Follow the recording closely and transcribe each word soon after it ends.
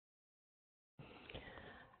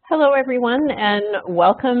Hello everyone, and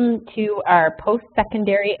welcome to our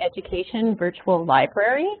post-secondary education virtual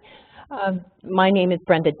library. My name is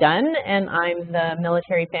Brenda Dunn, and I'm the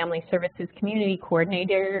Military Family Services Community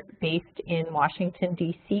Coordinator based in Washington,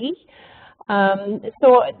 D.C.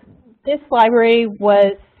 So this library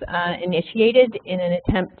was initiated in an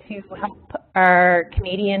attempt to help our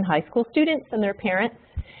Canadian high school students and their parents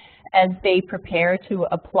as they prepare to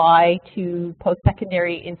apply to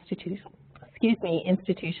post-secondary institutions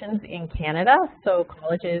in Canada, so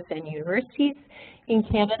colleges and universities in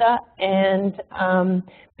Canada, and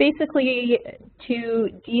basically to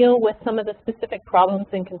deal with some of the specific problems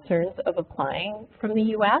and concerns of applying from the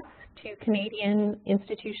U.S. to Canadian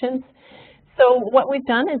institutions. So what we've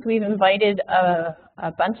done is we've invited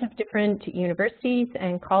a bunch of different universities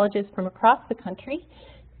and colleges from across the country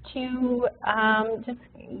to just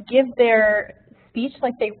give their speech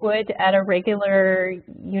like they would at a regular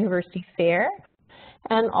university fair,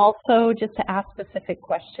 and also just to ask specific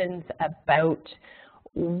questions about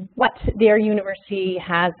what their university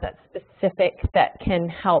has that's specific that can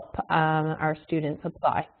help our students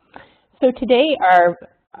apply. So today our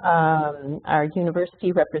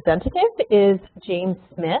university representative is James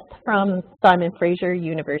Smith from SImon Fraser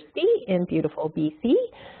University in beautiful BC.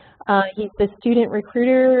 He's the student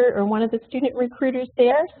recruiter, or one of the student recruiters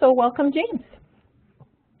there, so welcome, James.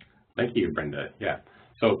 Thank you, Brenda. Yeah.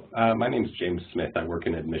 So my name is James Smith. I work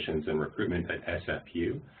in admissions and recruitment at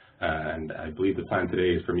SFU, and I believe the plan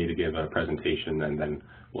today is for me to give a presentation, and then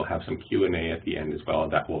we'll have some Q&A at the end as well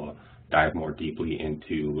that will dive more deeply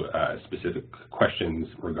into specific questions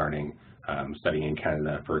regarding studying in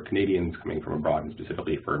Canada for Canadians coming from abroad, and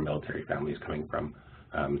specifically for military families coming from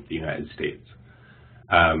the United States.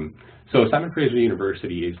 So SImon Fraser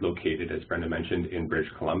University is located, as Brenda mentioned, in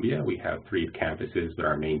British Columbia. We have 3 campuses, but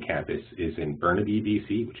our main campus is in Burnaby,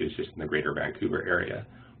 BC, which is just in the greater Vancouver area.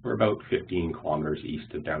 We're about 15 kilometers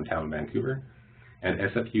east of downtown Vancouver. And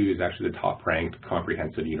SFU is actually the top-ranked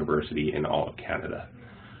comprehensive university in all of Canada.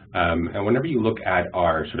 And whenever you look at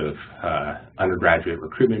our sort of undergraduate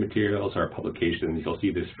recruitment materials, our publications, you'll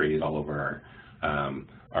see this phrase all over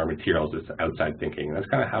our materials is outside thinking. And that's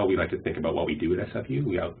kind of how we like to think about what we do at SFU.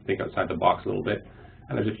 We think outside the box a little bit,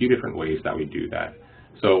 and there's a few different ways that we do that.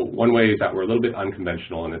 So one way is that we're a little bit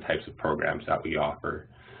unconventional in the types of programs that we offer.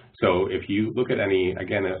 So if you look at any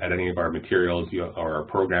of our materials or our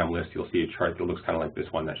program list, you'll see a chart that looks kind of like this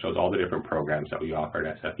one that shows all the different programs that we offer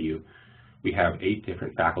at SFU. We have 8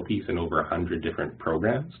 different faculties and over 100 different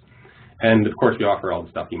programs. And of course, we offer all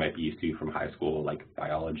the stuff you might be used to from high school, like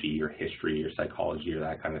biology or history or psychology or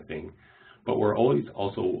that kind of thing. But we're always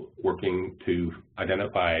also working to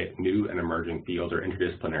identify new and emerging fields or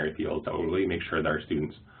interdisciplinary fields that will really make sure that our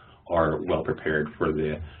students are well prepared for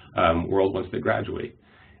the world once they graduate.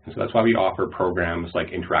 And so that's why we offer programs like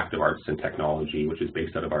Interactive Arts and Technology, which is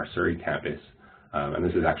based out of our Surrey campus. And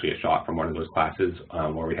this is actually a shot from one of those classes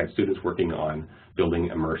where we had students working on building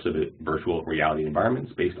immersive virtual reality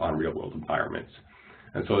environments based on real-world environments.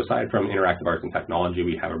 And so aside from Interactive Arts and Technology,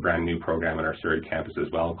 we have a brand new program at our Surrey campus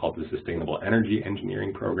as well called the Sustainable Energy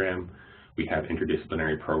Engineering Program. We have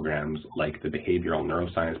interdisciplinary programs like the Behavioral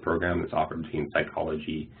Neuroscience program that's offered between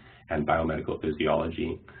psychology and biomedical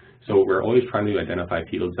physiology. So we're always trying to identify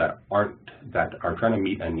fields that are trying to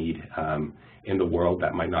meet a need in the world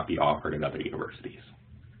that might not be offered at other universities.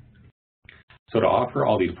 So to offer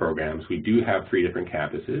all these programs, we do have 3 different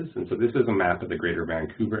campuses. And so this is a map of the greater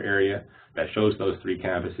Vancouver area that shows those 3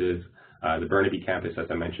 campuses. The Burnaby campus, as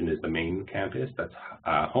I mentioned, is the main campus. That's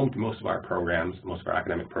home to most of our programs, most of our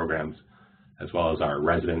academic programs, as well as our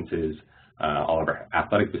residences, all of our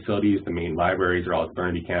athletic facilities. The main libraries are all at the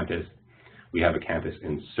Burnaby campus. We have a campus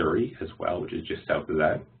in Surrey as well, which is just south of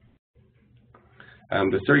that.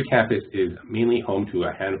 The Surrey campus is mainly home to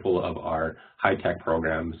a handful of our high-tech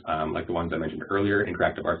programs, like the ones I mentioned earlier,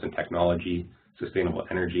 Interactive Arts and Technology, Sustainable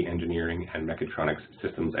Energy Engineering, and Mechatronics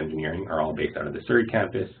Systems Engineering are all based out of the Surrey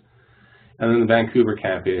campus. And then the Vancouver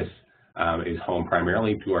campus is home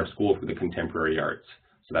primarily to our School for the Contemporary Arts.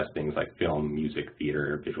 So that's things like film, music,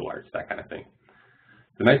 theater, visual arts, that kind of thing.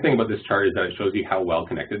 The nice thing about this chart is that it shows you how well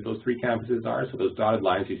connected those 3 campuses are. So those dotted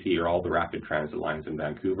lines you see are all the rapid transit lines in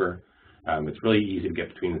Vancouver. It's really easy to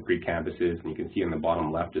get between the 3 campuses, and you can see in the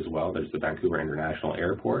bottom left as well, there's the Vancouver International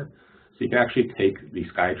Airport. So you can actually take the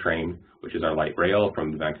SkyTrain, which is our light rail,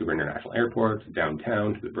 from the Vancouver International Airport to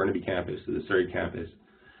downtown to the Burnaby campus to the Surrey campus.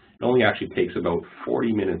 It only actually takes about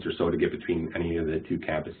 40 minutes or so to get between any of the 2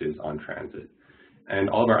 campuses on transit. And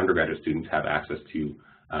all of our undergraduate students have access to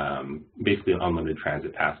basically an unlimited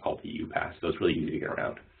transit pass called the U-Pass, so it's really easy to get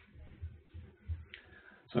around.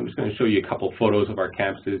 So I'm just going to show you a couple photos of our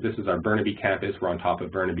campuses. This is our Burnaby campus. We're on top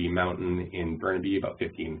of Burnaby Mountain in Burnaby, about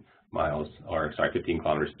 15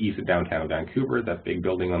 kilometers east of downtown Vancouver. That big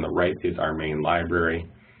building on the right is our main library.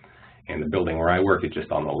 And the building where I work is just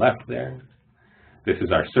on the left there. This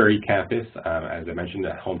is our Surrey campus. As I mentioned,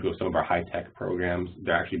 home to some of our high-tech programs.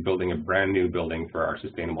 They're actually building a brand new building for our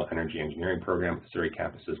Sustainable Energy Engineering program at the Surrey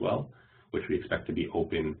campus as well, which we expect to be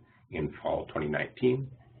open in fall 2019.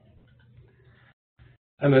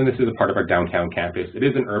 And then this is a part of our downtown campus. It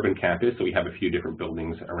is an urban campus, so we have a few different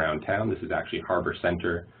buildings around town. This is actually Harbor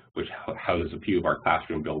Center, which houses a few of our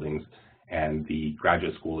classroom buildings, and the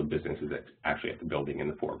Graduate School of Business is actually at the building in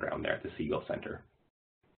the foreground there at the Siegel Center.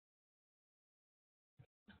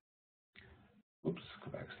 Oops,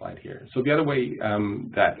 go back a slide here. So the other way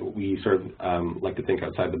that we sort of like to think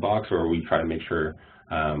outside the box, or we try to make sure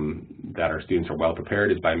that our students are well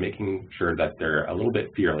prepared, is by making sure that they're a little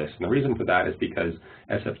bit fearless. And the reason for that is because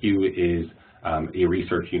SFU is a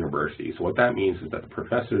research university. So what that means is that the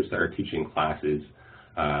professors that are teaching classes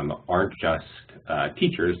aren't just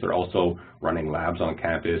teachers, they're also running labs on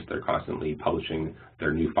campus, they're constantly publishing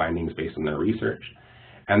their new findings based on their research.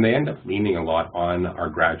 And they end up leaning a lot on our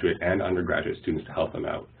graduate and undergraduate students to help them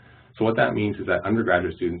out. So what that means is that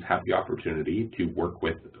undergraduate students have the opportunity to work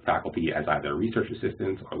with faculty as either research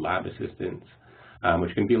assistants or lab assistants,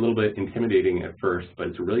 which can be a little bit intimidating at first, but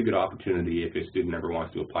it's a really good opportunity if a student ever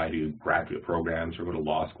wants to apply to graduate programs or go to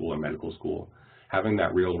law school or medical school. Having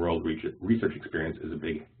that real-world research experience is a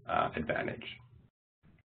big advantage.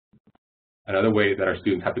 Another way that our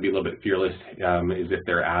students have to be a little bit fearless is if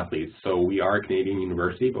they're athletes. So we are a Canadian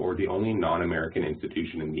university, but we're the only non-American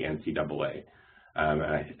institution in the NCAA. And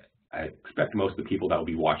I expect most of the people that will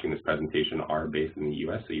be watching this presentation are based in the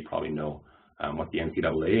US, so you probably know what the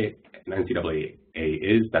NCAA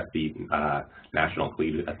is. That's the National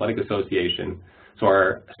Collegiate Athletic Association. So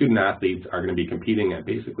our student athletes are going to be competing at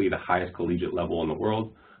basically the highest collegiate level in the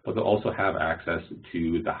world, but they'll also have access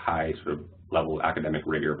to the high sort of level of academic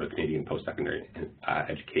rigor of a Canadian post-secondary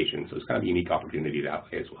education. So it's kind of a unique opportunity that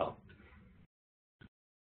way as well.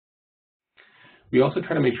 We also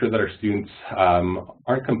try to make sure that our students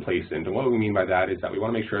aren't complacent. And what we mean by that is that we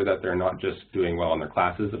want to make sure that they're not just doing well in their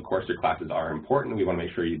classes. Of course, their classes are important. We want to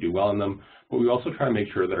make sure you do well in them. But we also try to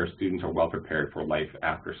make sure that our students are well prepared for life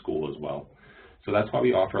after school as well. So that's why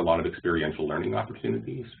we offer a lot of experiential learning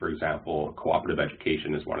opportunities. For example, cooperative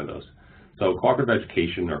education is one of those. So cooperative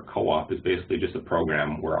education, or co-op, is basically just a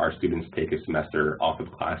program where our students take a semester off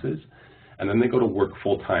of classes, and then they go to work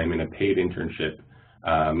full-time in a paid internship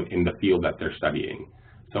in the field that they're studying.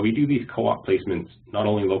 So we do these co-op placements not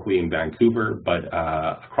only locally in Vancouver, but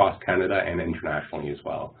across Canada and internationally as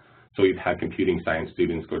well. So we've had computing science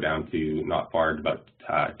students go down to not far, about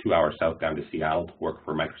 2 hours south down to Seattle to work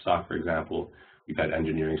for Microsoft, for example. We've had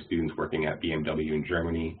engineering students working at BMW in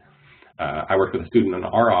Germany. I worked with a student in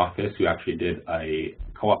our office who actually did a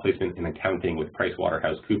co-op placement in accounting with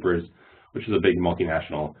PricewaterhouseCoopers, which is a big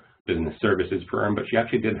multinational business services firm, but she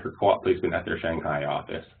actually did her co-op placement at their Shanghai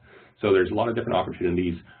office. So there's a lot of different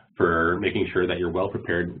opportunities for making sure that you're well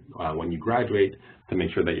prepared when you graduate, to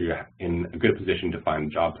make sure that you're in a good position to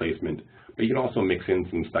find job placement. But you can also mix in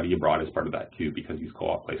some study abroad as part of that too, because these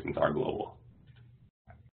co-op placements are global.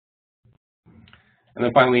 And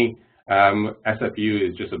then finally, SFU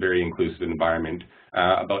is just a very inclusive environment.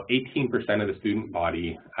 About 18% of the student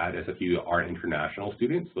body at SFU are international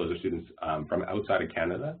students. Those are students from outside of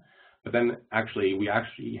Canada. But then we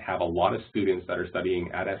actually have a lot of students that are studying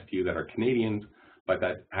at SFU that are Canadians, but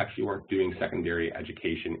that actually weren't doing secondary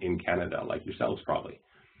education in Canada, like yourselves probably.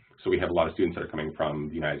 So we have a lot of students that are coming from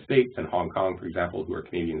the United States and Hong Kong, for example, who are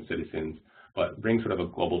Canadian citizens, but bring sort of a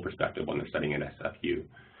global perspective when they're studying at SFU.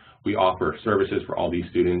 We offer services for all these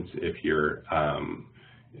students. If you're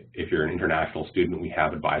an international student, we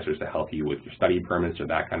have advisors to help you with your study permits or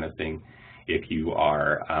that kind of thing. If you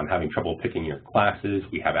are having trouble picking your classes,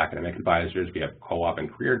 we have academic advisors, we have co-op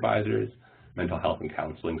and career advisors, mental health and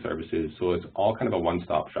counseling services. So it's all kind of a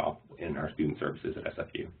one-stop shop in our student services at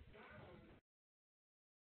SFU.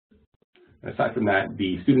 And aside from that,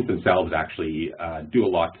 the students themselves actually do a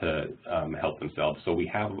lot to help themselves. So we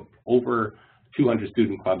have over 200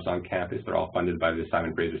 student clubs on campus. They're all funded by the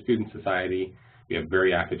SImon Fraser Student Society. We have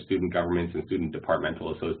very active student governments and student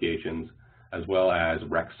departmental associations, as well as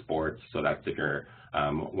rec sports. So that's if you're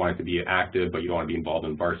wanting to be active, but you don't want to be involved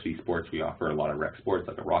in varsity sports, we offer a lot of rec sports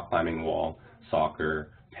like a rock climbing wall,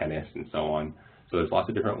 soccer, tennis, and so on. So there's lots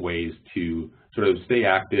of different ways to sort of stay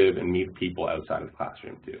active and meet people outside of the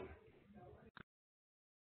classroom too.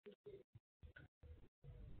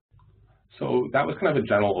 So that was kind of a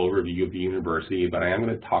general overview of the university, but I am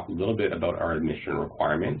going to talk a little bit about our admission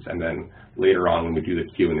requirements, and then later on when we do the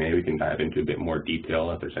Q&A, we can dive into a bit more detail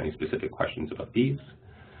if there's any specific questions about these.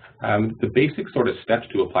 The basic sort of steps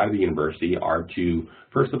to apply to the university are to,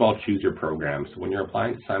 first of all, choose your program. So when you're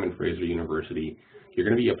applying to SImon Fraser University, you're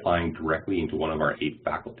going to be applying directly into one of our 8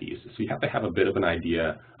 faculties. So you have to have a bit of an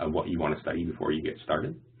idea of what you want to study before you get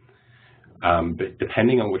started. But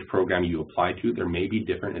depending on which program you apply to, there may be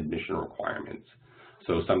different admission requirements.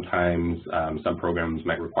 So sometimes some programs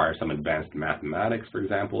might require some advanced mathematics, for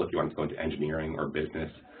example. If you want to go into engineering or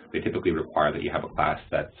business, they typically require that you have a class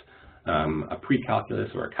that's a pre-calculus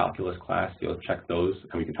or a calculus class. So you'll check those,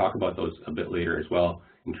 and we can talk about those a bit later as well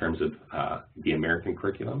in terms of the American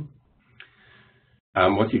curriculum.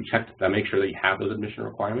 Once you've checked that, make sure that you have those admission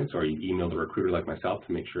requirements, or you email the recruiter like myself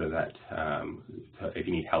to make sure that if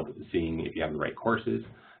you need help seeing if you have the right courses,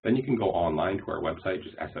 then you can go online to our website,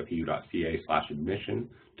 just sfu.ca/admission,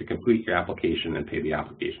 to complete your application and pay the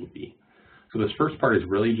application fee. So this first part is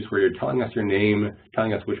really just where you're telling us your name,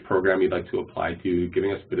 telling us which program you'd like to apply to,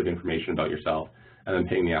 giving us a bit of information about yourself, and then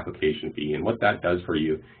paying the application fee. And what that does for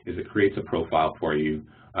you is it creates a profile for you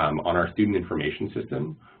on our student information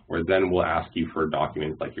system, where then we'll ask you for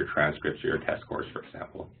documents like your transcripts or your test scores, for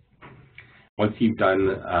example. Once you've done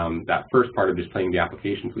that first part of just paying the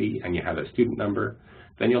application fee and you have a student number,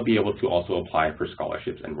 then you'll be able to also apply for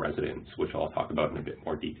scholarships and residence, which I'll talk about in a bit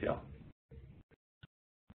more detail.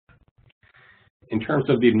 In terms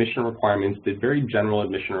of the admission requirements, the very general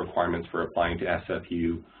admission requirements for applying to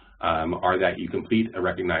SFU are that you complete a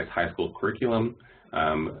recognized high school curriculum.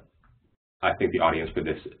 I think the audience for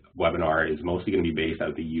this webinar is mostly going to be based out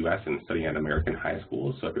of the US and studying at American high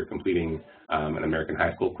schools. So if you're completing an American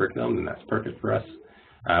high school curriculum, then that's perfect for us.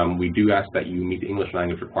 We do ask that you meet the English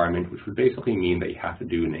language requirement, which would basically mean that you have to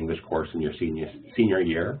do an English course in your senior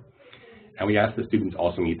year. And we ask the students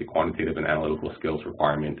also meet the quantitative and analytical skills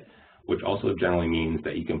requirement, which also generally means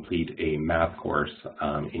that you complete a math course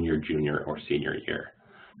in your junior or senior year.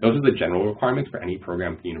 Those are the general requirements for any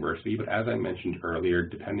program at the university, but as I mentioned earlier,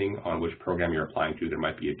 depending on which program you're applying to, there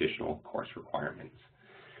might be additional course requirements.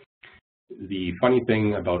 The funny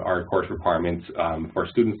thing about our course requirements for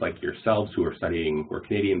students like yourselves who are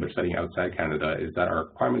Canadian but studying outside Canada, is that our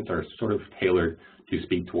requirements are sort of tailored to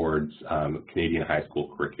speak towards Canadian high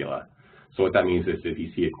school curricula. So what that means is if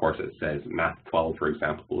you see a course that says Math 12, for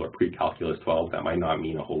example, or Pre-Calculus 12, that might not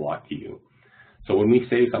mean a whole lot to you. So when we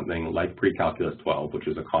say something like Pre-Calculus 12, which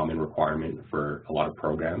is a common requirement for a lot of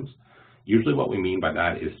programs, usually what we mean by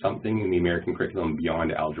that is something in the American curriculum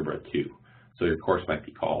beyond Algebra 2. So your course might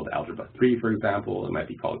be called Algebra 3, for example. It might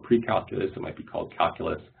be called Pre-Calculus. It might be called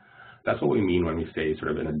Calculus. That's what we mean when we say sort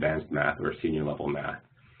of an advanced math or senior level math.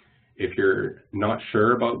 If you're not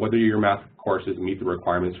sure about whether your math courses meet the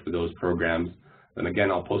requirements for those programs, then again,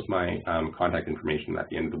 I'll post my contact information at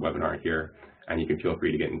the end of the webinar here, and you can feel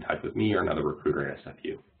free to get in touch with me or another recruiter at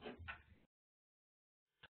SFU.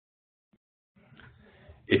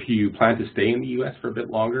 If you plan to stay in the US for a bit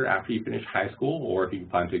longer after you finish high school, or if you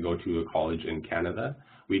plan to go to a college in Canada,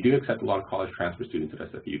 we do accept a lot of college transfer students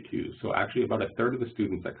at SFU too. So actually about 1/3 of the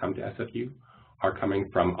students that come to SFU are coming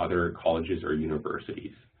from other colleges or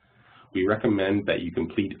universities. We recommend that you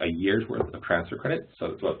complete a year's worth of transfer credits, so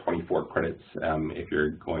it's about 24 credits if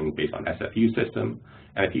you're going based on SFU system.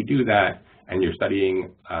 And if you do that and you're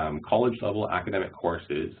studying college-level academic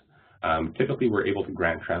courses, typically we're able to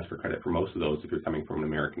grant transfer credit for most of those if you're coming from an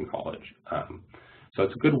American college. So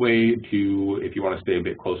it's a good way to, if you want to stay a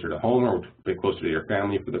bit closer to home or a bit closer to your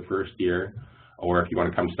family for the first year, or if you want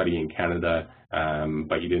to come study in Canada,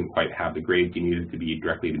 but you didn't quite have the grades you needed to be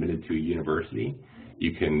directly admitted to a university,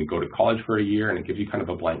 you can go to college for a year, and it gives you kind of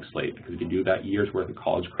a blank slate, because if you do that year's worth of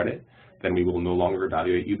college credit, then we will no longer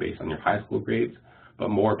evaluate you based on your high school grades, but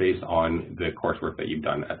more based on the coursework that you've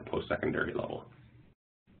done at the post-secondary level.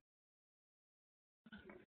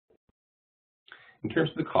 In terms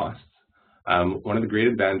of the costs, one of the great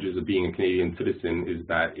advantages of being a Canadian citizen is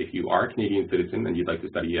that if you are a Canadian citizen and you'd like to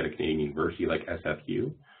study at a Canadian university like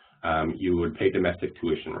SFU, you would pay domestic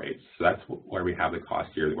tuition rates. So that's where we have the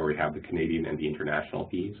cost here, where we have the Canadian and the international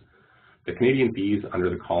fees. The Canadian fees under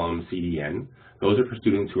the column CDN, those are for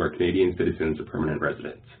students who are Canadian citizens or permanent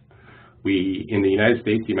residents. In the United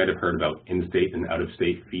States, you might have heard about in-state and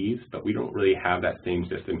out-of-state fees, but we don't really have that same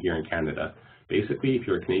system here in Canada. Basically, if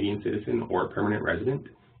you're a Canadian citizen or a permanent resident,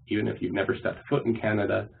 even if you've never stepped foot in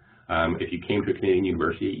Canada, if you came to a Canadian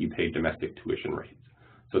university, you pay domestic tuition rates.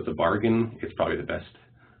 So it's a bargain. It's probably the best,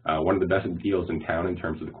 one of the best deals in town in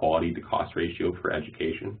terms of the quality to cost ratio for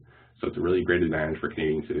education. So it's a really great advantage for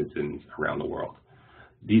Canadian citizens around the world.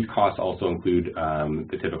 These costs also include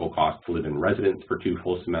the typical cost to live in residence for 2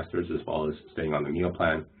 full semesters, as well as staying on the meal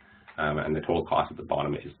plan, and the total cost at the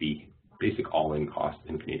bottom is the basic all-in cost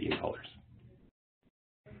in Canadian dollars.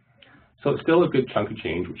 So it's still a good chunk of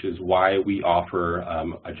change, which is why we offer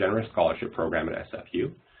a generous scholarship program at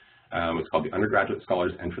SFU. It's called the Undergraduate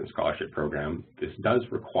Scholars Entrance Scholarship Program. This does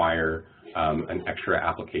require an extra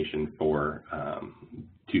application for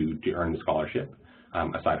to earn the scholarship,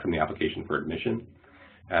 aside from the application for admission.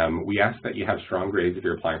 We ask that you have strong grades if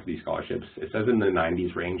you're applying for these scholarships. It says in the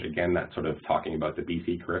 90s range. Again, that's sort of talking about the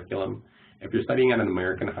BC curriculum. If you're studying at an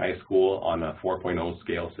American high school on a 4.0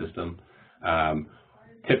 scale system,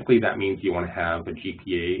 typically that means you want to have a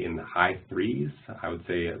GPA in the high 3s. I would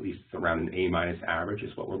say at least around an A- average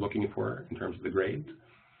is what we're looking for in terms of the grades.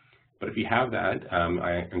 But if you have that,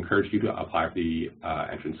 I encourage you to apply for the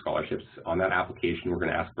entrance scholarships. On that application, we're going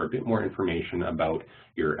to ask for a bit more information about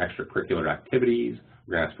your extracurricular activities.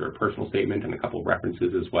 We're going to ask for a personal statement and a couple of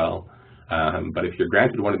references as well. But if you're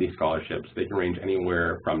granted one of these scholarships, they can range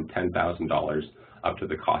anywhere from $10,000 up to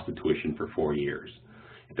the cost of tuition for 4 years.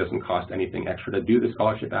 It doesn't cost anything extra to do the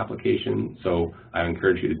scholarship application, so I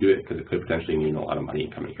encourage you to do it because it could potentially mean a lot of money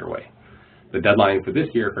coming your way. The deadline for this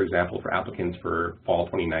year, for example, for applicants for fall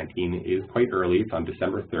 2019 is quite early. It's on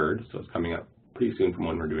December 3rd, so it's coming up pretty soon from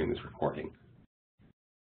when we're doing this recording.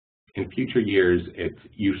 In future years, it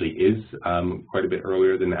usually is quite a bit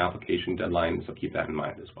earlier than the application deadline, so keep that in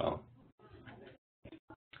mind as well.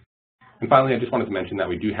 And finally, I just wanted to mention that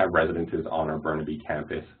we do have residences on our Burnaby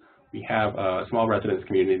campus. We have a small residence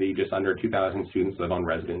community. Just under 2,000 students live on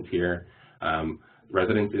residence here.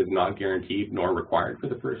 Residence is not guaranteed nor required for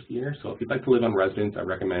the first year, so if you'd like to live on residence, I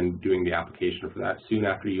recommend doing the application for that soon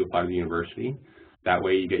after you apply to the university. That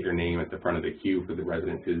way you get your name at the front of the queue for the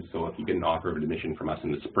residences, so if you get an offer of admission from us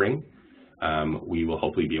in the spring, we will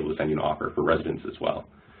hopefully be able to send you an offer for residence as well.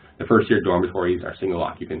 The first year dormitories are single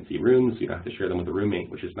occupancy rooms, so you don't have to share them with a roommate,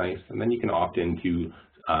 which is nice, and then you can opt into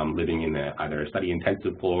living in either a study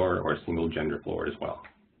intensive floor or a single gender floor as well.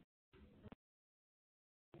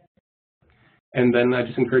 And then I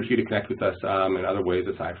just encourage you to connect with us in other ways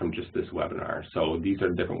aside from just this webinar. So these are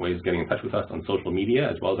different ways of getting in touch with us on social media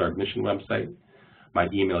as well as our admission website. My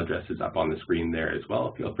email address is up on the screen there as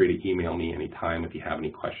well. Feel free to email me anytime if you have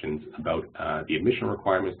any questions about the admission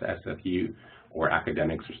requirements to SFU or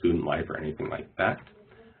academics or student life or anything like that.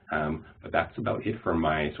 But that's about it for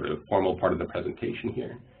my sort of formal part of the presentation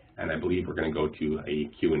here. And I believe we're going to go to a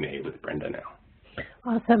Q&A with Brenda now.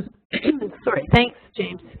 Awesome. Sorry, thanks,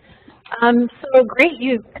 James. So great,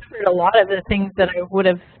 you've covered a lot of the things that I would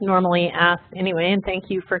have normally asked anyway, and thank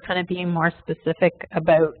you for kind of being more specific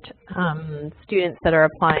about students that are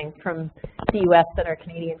applying from the U.S. that are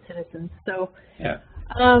Canadian citizens. So yeah.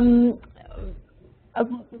 A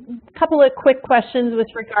couple of quick questions with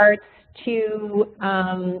regards to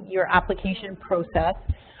your application process.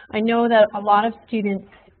 I know that a lot of students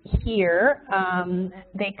here,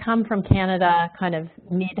 they come from Canada kind of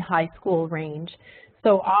mid-high school range.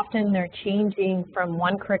 So often they're changing from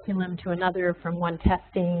one curriculum to another, from one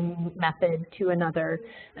testing method to another,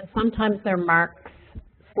 and sometimes their marks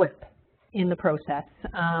slip in the process.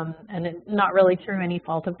 And it's not really through any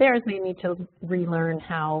fault of theirs. They need to relearn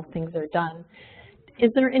how things are done. Is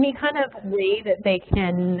there any kind of way that they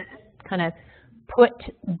can kind of put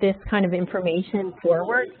this kind of information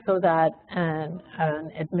forward so that an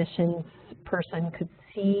admissions person could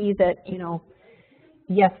see that, you know,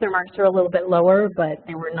 yes, their marks are a little bit lower, but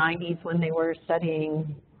they were 90s when they were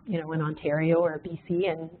studying, you know, in Ontario or BC.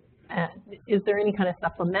 And is there any kind of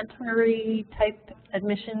supplementary type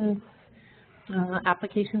admissions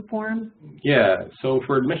application form? Yeah, so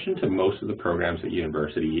for admission to most of the programs at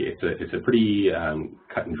university, it's a pretty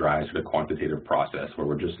cut and dry sort of quantitative process where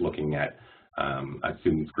we're just looking at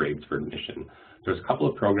students' grades for admission. There's a couple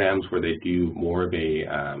of programs where they do more of a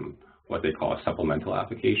what they call a supplemental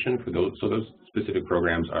application for those. So those specific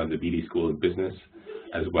programs are the BD School of Business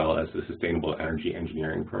as well as the Sustainable Energy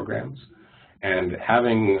Engineering programs. And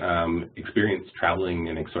having experience traveling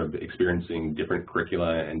and sort of experiencing different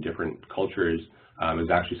curricula and different cultures is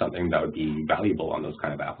actually something that would be valuable on those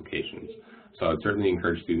kind of applications. So I'd certainly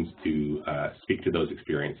encourage students to speak to those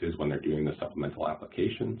experiences when they're doing the supplemental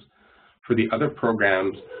applications. For the other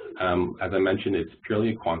programs, as I mentioned, it's purely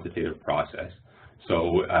a quantitative process.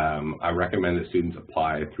 So I recommend that students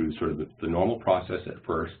apply through sort of the normal process at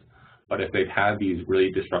first, but if they've had these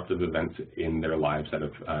really disruptive events in their lives that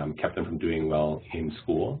have kept them from doing well in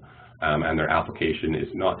school, and their application is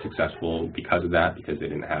not successful because of that, because they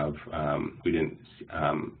didn't have, they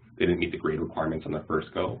didn't meet the grade requirements on the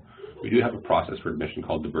first go, We do have a process for admission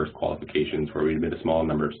called diverse qualifications, where we admit a small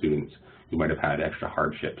number of students who might have had extra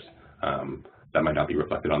hardships that might not be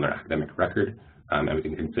reflected on their academic record, and we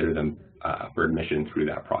can consider them for admission through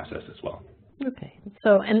that process as well. Okay.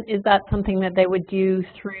 So, and is that something that they would do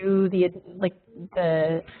through the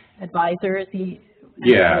advisors?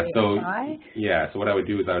 So what I would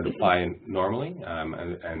do is I would apply normally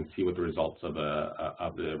and see what the results of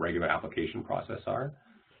the regular application process are.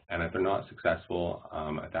 And if they're not successful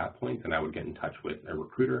at that point, then I would get in touch with a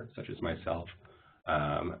recruiter, such as myself,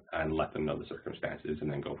 and let them know the circumstances,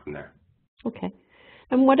 and then go from there. Okay.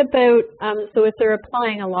 And what about, so if they're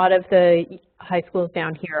applying, a lot of the high schools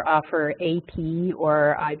down here offer AP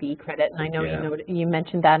or IB credit, and I know you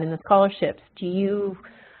mentioned that in the scholarships. Do you,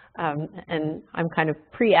 and I'm kind of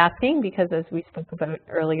pre-asking because as we spoke about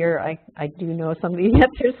earlier, I do know some of the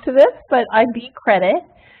answers to this, but IB credit,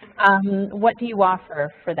 what do you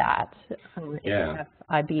offer for that if you have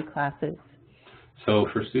IB classes? So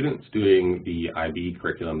for students doing the IB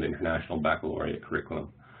curriculum, the International Baccalaureate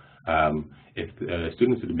curriculum, if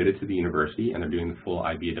students are admitted to the university and they're doing the full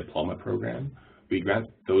IB diploma program, we grant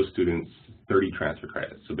those students 30 transfer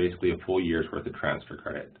credits, so basically a full year's worth of transfer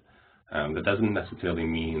credit. That doesn't necessarily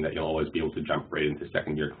mean that you'll always be able to jump right into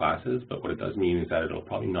second year classes, but what it does mean is that it'll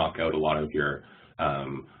probably knock out a lot of your,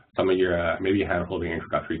 some of your, maybe a handful of your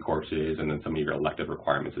introductory courses and then some of your elective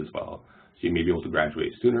requirements as well. So you may be able to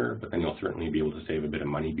graduate sooner, but then you'll certainly be able to save a bit of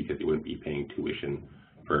money because you wouldn't be paying tuition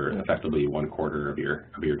for effectively 1/4 of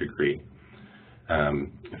your degree.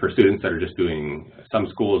 For students that are just doing, some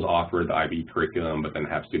schools offer the IB curriculum, but then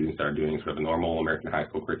have students that are doing sort of a normal American high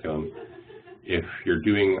school curriculum. If you're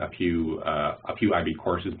doing a few IB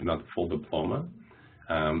courses but not the full diploma,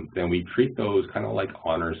 then we treat those kind of like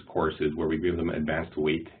honors courses where we give them advanced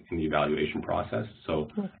weight in the evaluation process. So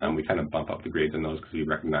we kind of bump up the grades in those because we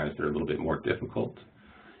recognize they're a little bit more difficult.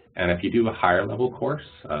 And if you do a higher level course,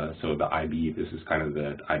 so the IB, this is kind of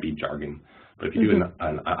the IB jargon, but if you do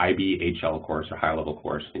an IB HL course or high level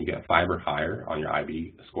course and you get a 5 or higher on your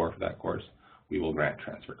IB score for that course, we will grant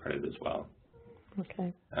transfer credit as well.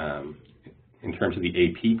 Okay. In terms of the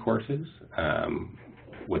AP courses,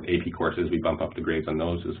 with AP courses, we bump up the grades on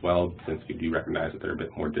those as well, since we do recognize that they're a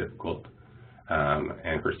bit more difficult.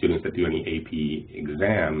 And for students that do any AP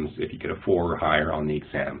exams, if you get a 4 or higher on the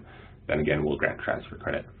exam, then again, we'll grant transfer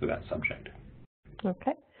credit for that subject.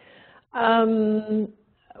 Okay.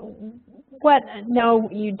 Now,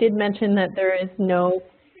 you did mention that there is no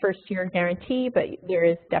first-year guarantee, but there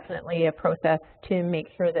is definitely a process to make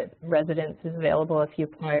sure that residence is available if you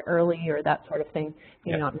apply early or that sort of thing.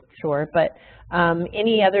 You're not sure, but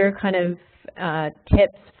any other kind of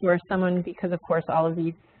tips for someone, because of course all of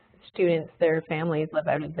these students, their families live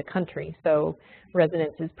out of the country, so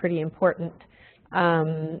residence is pretty important.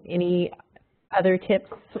 Any other tips,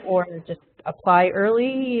 or just apply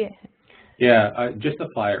early? Yeah, just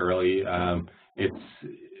apply early. It's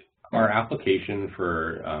our application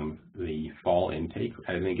for the fall intake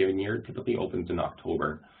at any given year typically opens in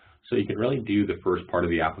October. So you can really do the first part of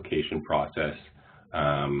the application process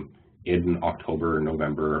in October,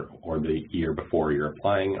 November, or the year before you're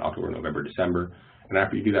applying, October, November, December. And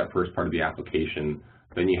after you do that first part of the application,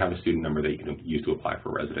 then you have a student number that you can use to apply for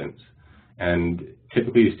residence. And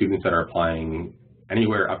typically the students that are applying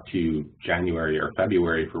anywhere up to January or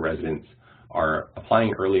February for residence are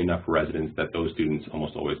applying early enough for residence that those students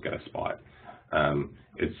almost always get a spot.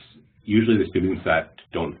 It's usually the students that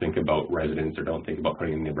don't think about residence or don't think about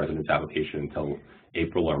putting in the residence application until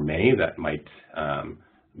April or May that might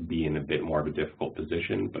be in a bit more of a difficult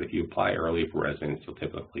position. But if you apply early for residence, you'll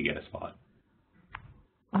typically get a spot.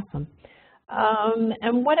 Awesome.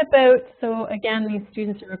 And what about, so again, these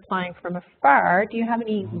students are applying from afar. Do you have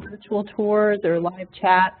any virtual tours or live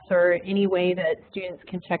chats or any way that students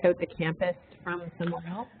can check out the campus from somewhere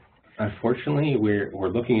else? Unfortunately, we're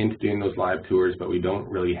looking into doing those live tours, but we don't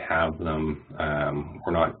really have them.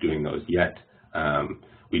 We're not doing those yet.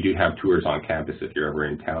 We do have tours on campus if you're ever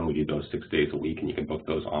in town. We do those 6 days a week, and you can book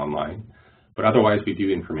those online. But otherwise, we do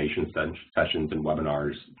information sessions and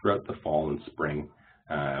webinars throughout the fall and spring.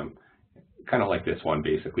 Kind of like this one,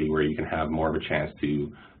 basically, where you can have more of a chance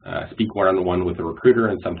to speak one-on-one with a recruiter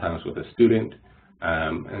and sometimes with a student.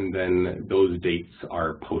 And then those dates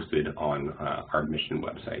are posted on our admission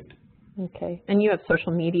website. Okay. And you have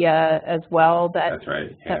social media as well That's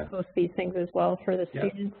right, that posts these things as well for the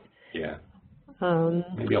students? Yeah.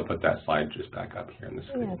 Maybe I'll put that slide just back up here on the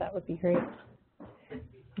screen. Yeah, that would be great.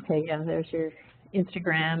 Okay, yeah, there's your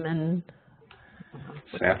Instagram and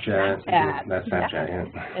Snapchat. That's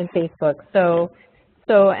Snapchat, yeah. And Facebook. So,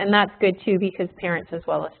 and that's good too, because parents as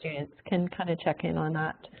well as students can kind of check in on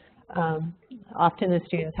that often the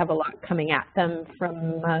students have a lot coming at them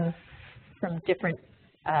from different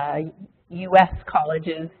U.S.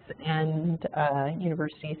 colleges and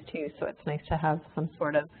universities too, so it's nice to have some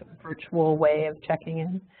sort of virtual way of checking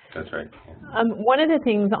in. That's right. One of the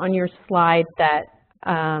things on your slide that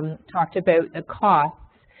talked about the costs,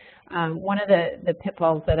 one of the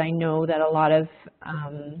pitfalls that I know that a lot of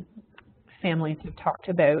families have talked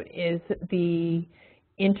about is the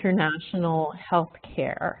international health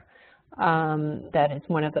care. That is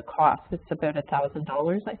one of the costs. It's about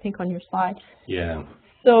 $1,000, I think, on your slide. Yeah.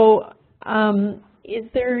 So is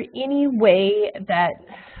there any way that,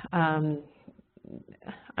 I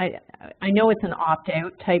know it's an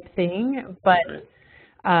opt-out type thing, but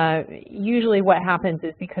usually what happens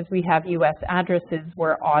is because we have U.S. addresses,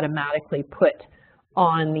 we're automatically put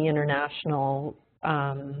on the international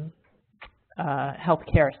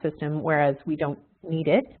healthcare system, whereas we don't need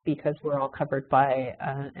it because we're all covered by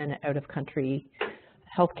an out-of-country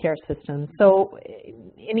healthcare system. So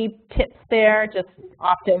any tips there? Just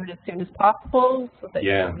opt out as soon as possible so that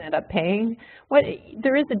you don't end up paying?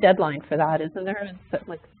 There is a deadline for that, isn't there? Is it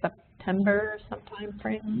like September sometime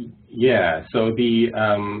frame? Yeah, so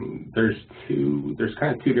there's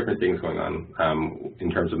kind of two different things going on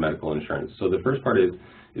in terms of medical insurance. So the first part is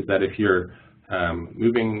that if you're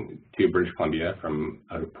moving to British Columbia from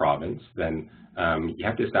out of province, then you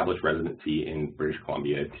have to establish residency in British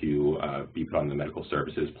Columbia to be put on the medical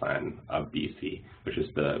services plan of BC, which is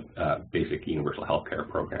the basic universal health care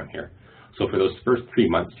program here. So for those first 3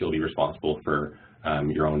 months, you'll be responsible for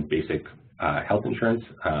your own basic health insurance.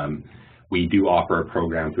 We do offer a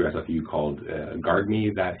program through SFU called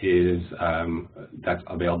GuardMe that's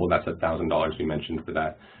available. That's $1,000 we mentioned for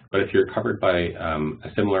that. But if you're covered by a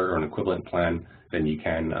similar or an equivalent plan, then you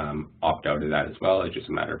can opt out of that as well. It's just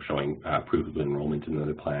a matter of showing proof of enrollment in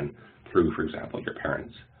another plan through, for example, your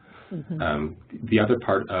parents. Mm-hmm. The other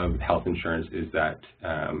part of health insurance is that,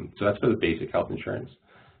 so that's for the basic health insurance,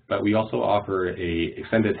 but we also offer a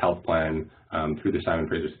extended health plan through the SImon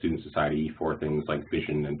Fraser Student Society for things like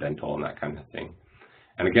vision and dental and that kind of thing.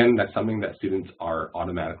 And again, that's something that students are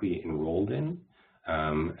automatically enrolled in.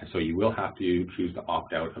 So you will have to choose to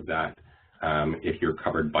opt out of that if you're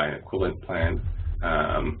covered by an equivalent plan,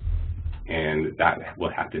 and that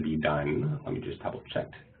will have to be done. Let me just double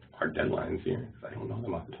check our deadlines here, because I don't know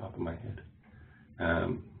them off the top of my head.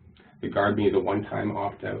 The GuardMe is a one-time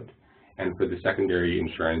opt-out, and for the secondary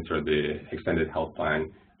insurance or the extended health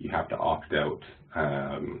plan, you have to opt out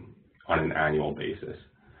on an annual basis.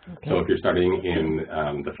 Okay. So if you're starting in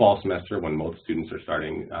the fall semester when most students are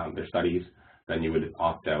starting their studies, then you would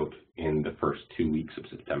opt out in the first 2 weeks of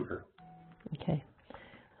September. Okay.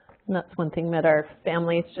 And that's one thing that our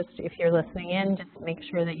families, just if you're listening in, just make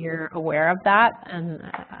sure that you're aware of that. And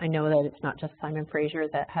I know that it's not just SImon Fraser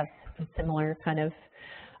that has a similar kind of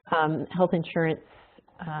health insurance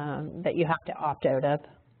that you have to opt out of.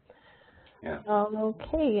 Yeah.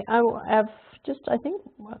 Okay. I have just, I think,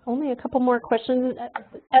 only a couple more questions.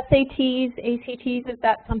 SATs, ACTs, is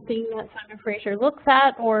that something that SImon Fraser looks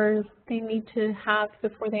at or they need to have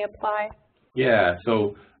before they apply? Yeah,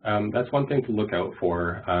 so that's one thing to look out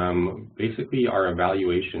for. Basically, our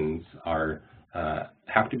evaluations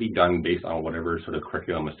have to be done based on whatever sort of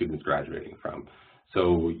curriculum a student's graduating from.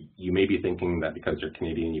 So you may be thinking that because you're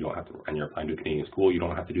Canadian, you don't have to, and you're applying to a Canadian school, you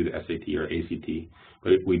don't have to do the SAT or ACT.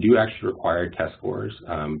 But we do actually require test scores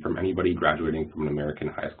from anybody graduating from an American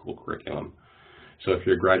high school curriculum. So if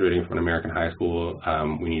you're graduating from an American high school,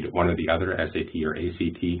 we need one or the other, SAT or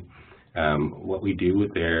ACT. What we do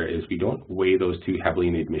there is we don't weigh those too heavily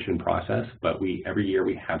in the admission process, but every year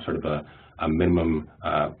we have sort of a minimum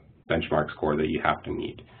benchmark score that you have to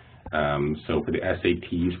meet. So for the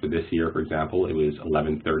SATs for this year, for example, it was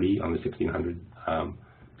 1130 on the 1600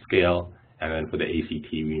 scale, and then for the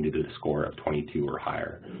ACT, we needed a score of 22 or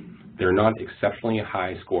higher. They're not exceptionally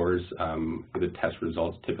high scores for the test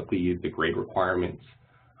results. Typically, the grade requirements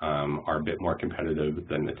are a bit more competitive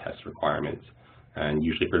than the test requirements. And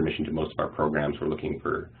usually for admission to most of our programs, we're looking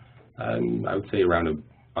for, I would say on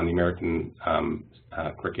the American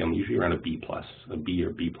curriculum, usually around a B+, a B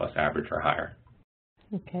or B+ average or higher.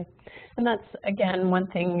 Okay, and that's, again, one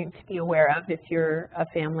thing to be aware of if you're a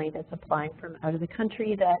family that's applying from out of the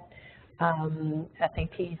country, that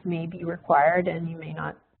SATs may be required, and you may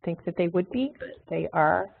not think that they would be, but they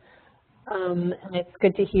are. And it's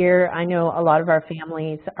good to hear. I know a lot of our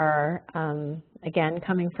families are, again,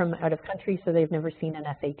 coming from out of country, so they've never seen an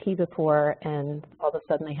SAT before, and all of a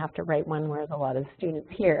sudden they have to write one, whereas a lot of students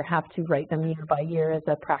here have to write them year by year as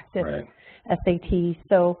a practice SAT.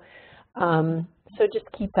 So, so just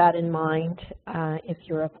keep that in mind if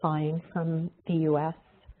you're applying from the U.S.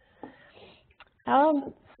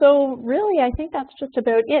 So really, I think that's just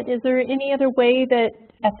about it. Is there any other way that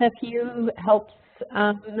SFU helps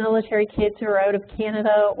military kids who are out of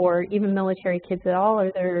Canada, or even military kids at all?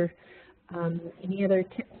 Are there any other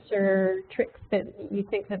tips or tricks that you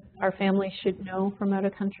think that our families should know from out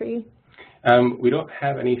of country? We don't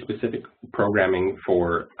have any specific programming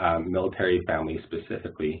for military families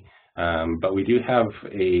specifically, but we do have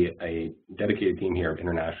a dedicated team here of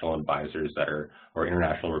international advisors or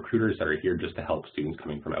international recruiters that are here just to help students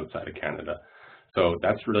coming from outside of Canada. So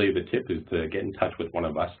that's really the tip, is to get in touch with one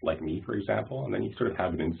of us, like me, for example, and then you sort of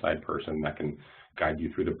have an inside person that can guide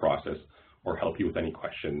you through the process or help you with any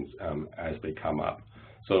questions as they come up.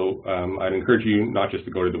 So I'd encourage you not just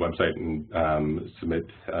to go to the website and submit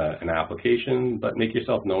an application, but make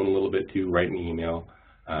yourself known a little bit too. Write an email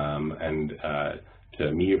and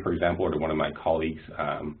to me, for example, or to one of my colleagues.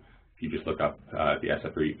 If you just look up the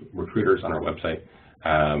SFU recruiters on our website,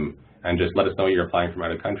 and just let us know you're applying from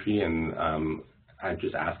out of country, and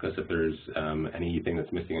just ask us if there's anything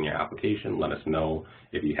that's missing in your application. Let us know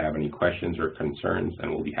if you have any questions or concerns,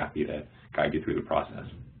 and we'll be happy to guide you through the process.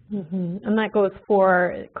 Mm-hmm. And that goes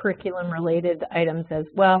for curriculum-related items as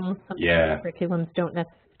well. Sometimes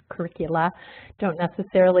curricula don't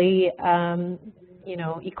necessarily, you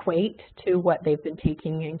know, equate to what they've been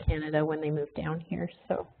taking in Canada when they move down here.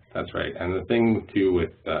 So that's right. And the thing too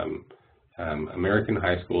with American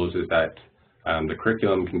high schools is that the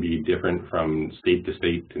curriculum can be different from state to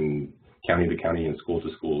state and county to county and school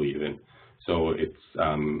to school even. So it's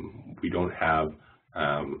we don't have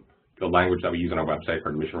the language that we use on our website for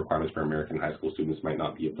admission requirements for American high school students might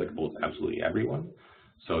not be applicable to absolutely everyone.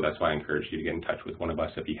 So that's why I encourage you to get in touch with one of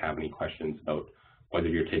us if you have any questions about whether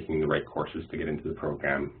you're taking the right courses to get into the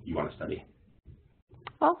program you want to study.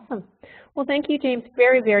 Awesome. Well, thank you, James,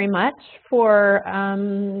 very, very much for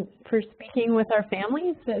speaking with our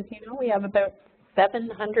families. As you know, we have about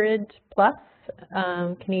 700 plus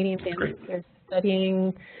Canadian families that are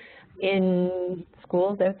studying in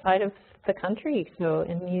schools outside of the country, so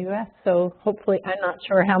in the U.S. So hopefully, I'm not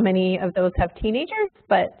sure how many of those have teenagers,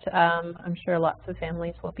 but I'm sure lots of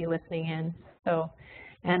families will be listening in. So,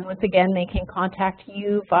 and once again, they can contact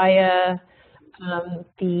you via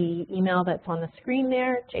the email that's on the screen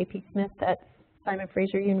there, jpsmith@SImon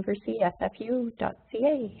Fraser University,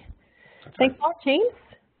 sfu.ca. Thanks a lot, James.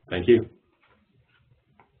 Thank you.